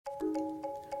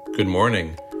Good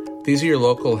morning. These are your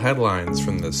local headlines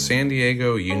from the San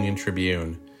Diego Union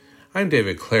Tribune. I'm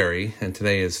David Clary, and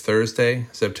today is Thursday,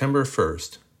 September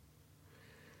 1st.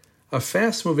 A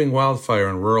fast-moving wildfire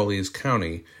in rural East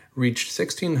County reached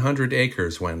 1,600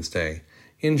 acres Wednesday,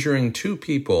 injuring 2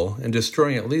 people and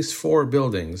destroying at least 4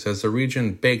 buildings as the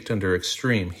region baked under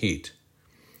extreme heat.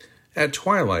 At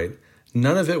twilight,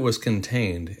 none of it was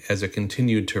contained as it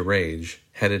continued to rage,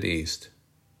 headed east.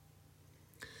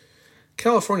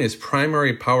 California's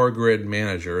primary power grid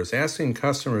manager is asking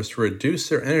customers to reduce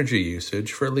their energy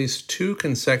usage for at least 2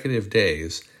 consecutive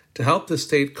days to help the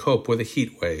state cope with a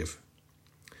heat wave.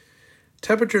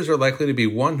 Temperatures are likely to be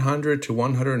 100 to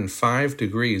 105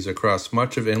 degrees across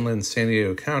much of inland San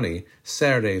Diego County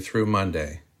Saturday through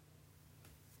Monday.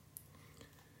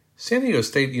 San Diego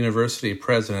State University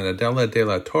President Adela de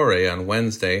la Torre on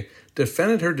Wednesday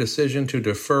defended her decision to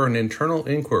defer an internal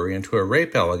inquiry into a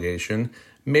rape allegation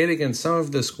made against some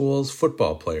of the school's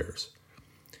football players.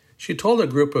 She told a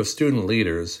group of student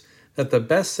leaders that the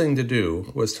best thing to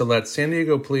do was to let San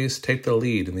Diego police take the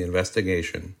lead in the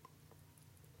investigation.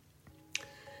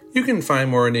 You can find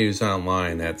more news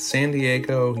online at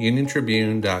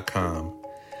SanDiegoUnionTribune.com.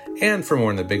 And for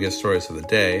more on the biggest stories of the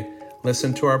day,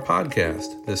 listen to our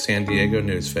podcast, The San Diego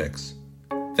News Fix.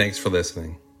 Thanks for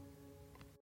listening.